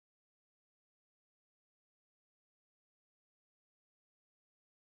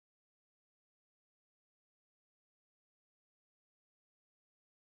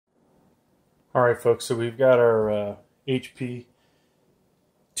Alright folks, so we've got our HP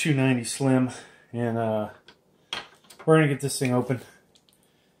 290 Slim, and we're going to get this thing open.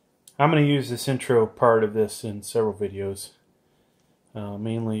 I'm going to use this intro part of this in several videos,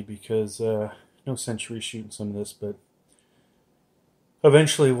 mainly because no sense reshooting some of this, but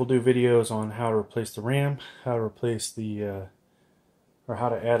eventually we'll do videos on how to replace the RAM, how to replace the, or how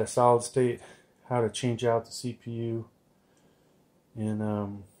to add a solid state, how to change out the CPU,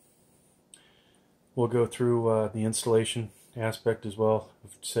 and we'll go through the installation aspect as well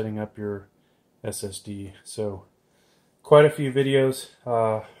of setting up your SSD. So quite a few videos.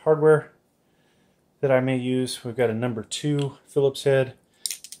 Hardware that I may use, we've got a number 2 Phillips head,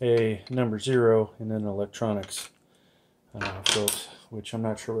 a number 0, and then electronics Phillips, which I'm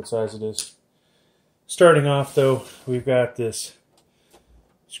not sure what size it is. Starting off though, we've got this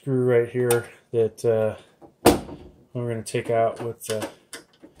screw right here that we're going to take out with the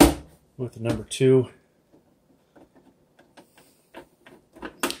number 2.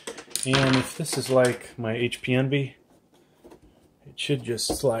 And if this is like my HP Envy, it should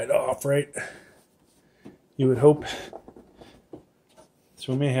just slide off, right? You would hope.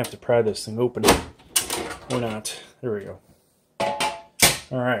 So we may have to pry this thing open or not. There we go.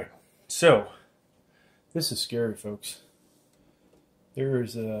 Alright, so this is scary, folks. There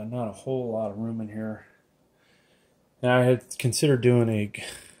is not a whole lot of room in here. Now I had considered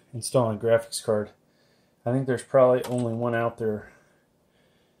installing a graphics card. I think there's probably only one out there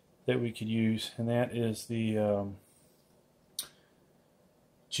that we could use, and that is the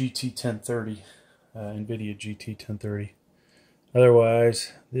GT1030, NVIDIA GT1030.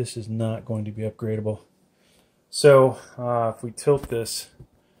 Otherwise, this is not going to be upgradable. So if we tilt this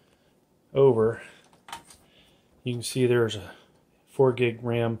over, you can see there's a 4 gig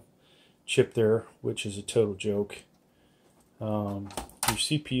RAM chip there, which is a total joke. Your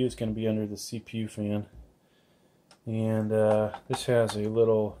CPU is going to be under the CPU fan, and this has a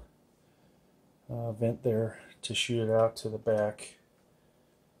little vent there to shoot it out to the back.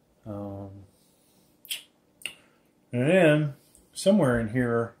 And then somewhere in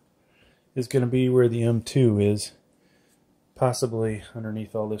here is going to be where the M2 is, possibly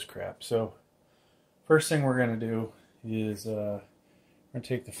underneath all this crap. So first thing we're going to do is we're going to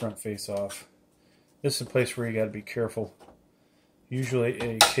take the front face off. This is a place where you got to be careful. Usually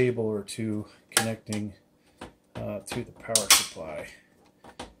a cable or two connecting to the power supply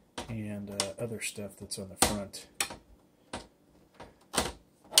and other stuff that's on the front.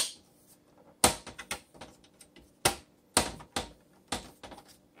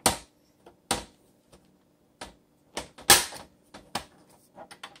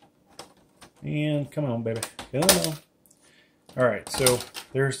 And come on, baby. Come on. Alright, so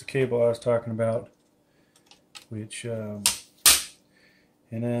there's the cable I was talking about, which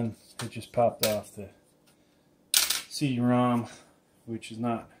and then it just popped off the CD-ROM, which is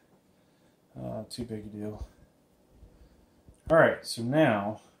not too big a deal. Alright, so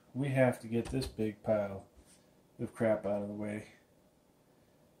now we have to get this big pile of crap out of the way.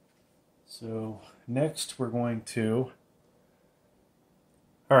 So next we're going to...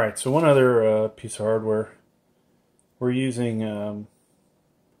 Alright, so one other piece of hardware. We're using a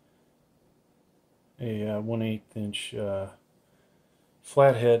 1/8 inch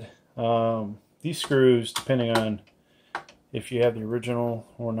flathead. These screws, depending on if you have the original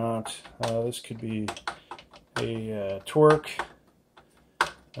or not, this could be a torque,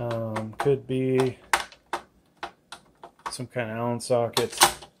 could be some kind of Allen socket,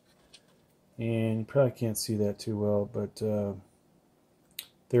 and you probably can't see that too well, but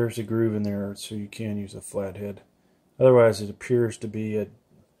there's a groove in there, so you can use a flathead. Otherwise, it appears to be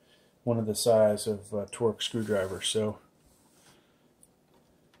one of the size of a torque screwdriver. So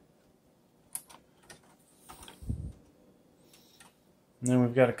and then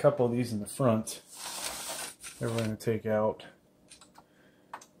we've got a couple of these in the front that we're going to take out.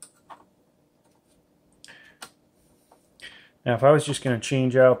 Now, if I was just going to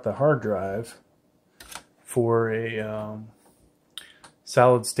change out the hard drive for a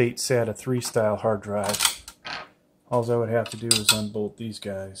solid state SATA 3 style hard drive, all I would have to do is unbolt these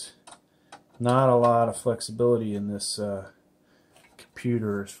guys. Not a lot of flexibility in this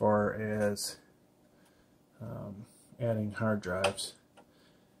computer as far as adding hard drives.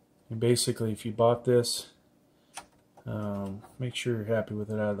 And basically, if you bought this, make sure you're happy with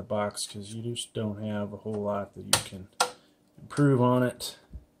it out of the box, because you just don't have a whole lot that you can improve on it,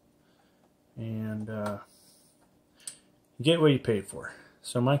 and you get what you paid for.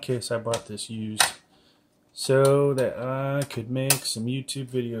 So in my case, I bought this used so that I could make some YouTube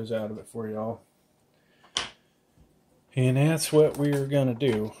videos out of it for y'all. And that's what we're gonna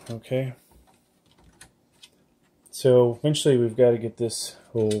do, okay? So eventually we've got to get this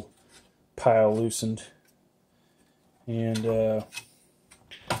whole pile loosened, and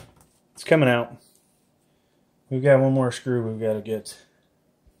it's coming out. We've got one more screw we've got to get,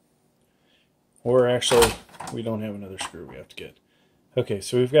 or actually we don't have another screw we have to get. Okay,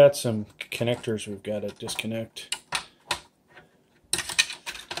 so we've got some connectors we've got to disconnect.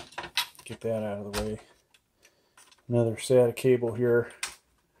 Get that out of the way. Another SATA cable here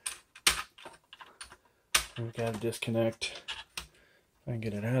we've got to disconnect. If I can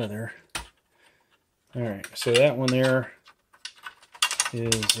get it out of there. Alright, so that one there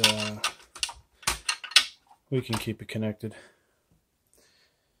is, we can keep it connected.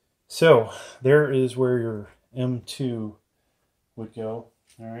 So, there is where your M2 would go.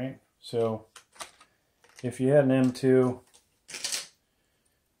 Alright, so if you had an M2,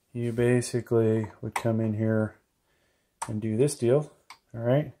 you basically would come in here and do this deal.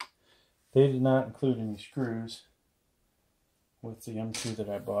 Alright, they did not include any screws with the M2 that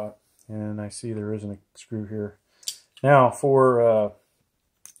I bought, and I see there isn't a screw here. Now, for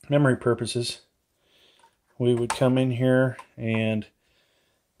memory purposes, we would come in here, and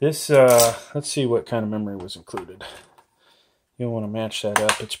this, let's see what kind of memory was included. You'll want to match that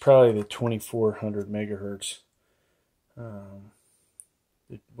up. It's probably the 2400 megahertz.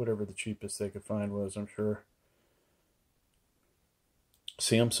 Whatever the cheapest they could find was, I'm sure.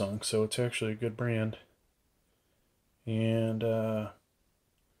 Samsung, so it's actually a good brand. And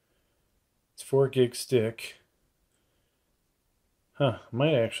it's 4 gig stick.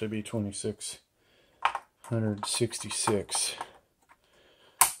 Might actually be 2666.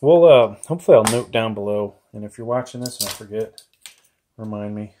 Well, hopefully I'll note down below, and if you're watching this and I forget,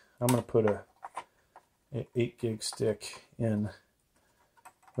 remind me. I'm going to put a 8 gig stick in,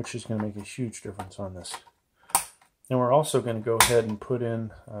 which is going to make a huge difference on this. And we're also going to go ahead and put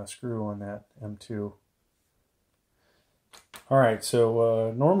in a screw on that M2. Alright,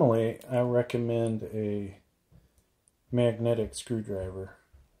 so normally I recommend a magnetic screwdriver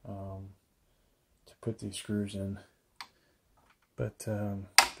to put these screws in, but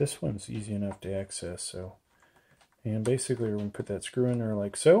this one's easy enough to access. So, and basically we're going to put that screw in there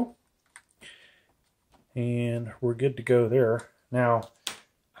like so, and we're good to go there. Now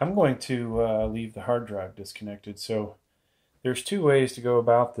I'm going to leave the hard drive disconnected. So there's two ways to go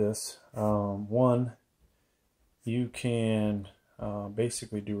about this. One, you can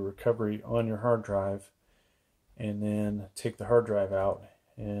basically do a recovery on your hard drive and then take the hard drive out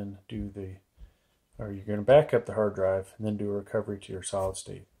and do the, or you're going to back up the hard drive and then do a recovery to your solid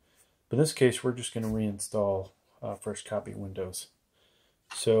state. But in this case, we're just going to reinstall fresh copy Windows.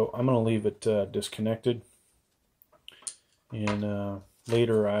 So I'm going to leave it disconnected, and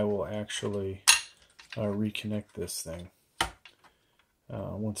later I will actually reconnect this thing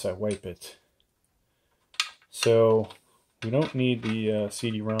once I wipe it. So we don't need the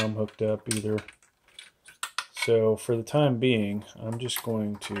CD-ROM hooked up either. So for the time being, I'm just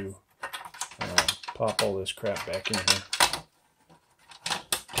going to pop all this crap back in here.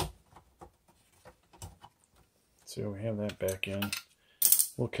 So we have that back in.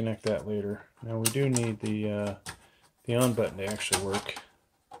 We'll connect that later. Now we do need the on button to actually work.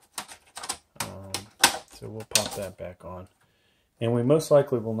 So we'll pop that back on. And we most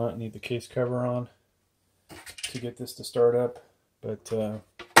likely will not need the case cover on to get this to start up, but I'm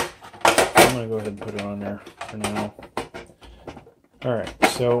going to go ahead and put it on there for now. Alright,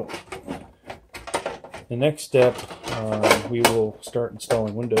 so the next step, we will start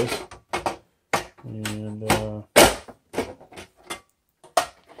installing Windows. And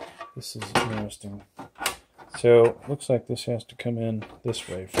this is interesting. So looks like this has to come in this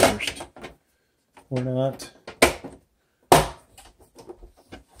way first, or not.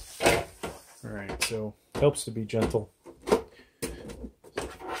 Alright, so helps to be gentle.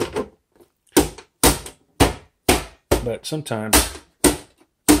 But sometimes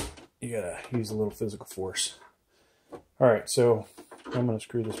you gotta use a little physical force. Alright, so I'm gonna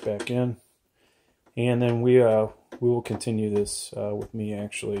screw this back in, and then we will continue this with me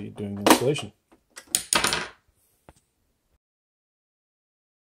actually doing the installation.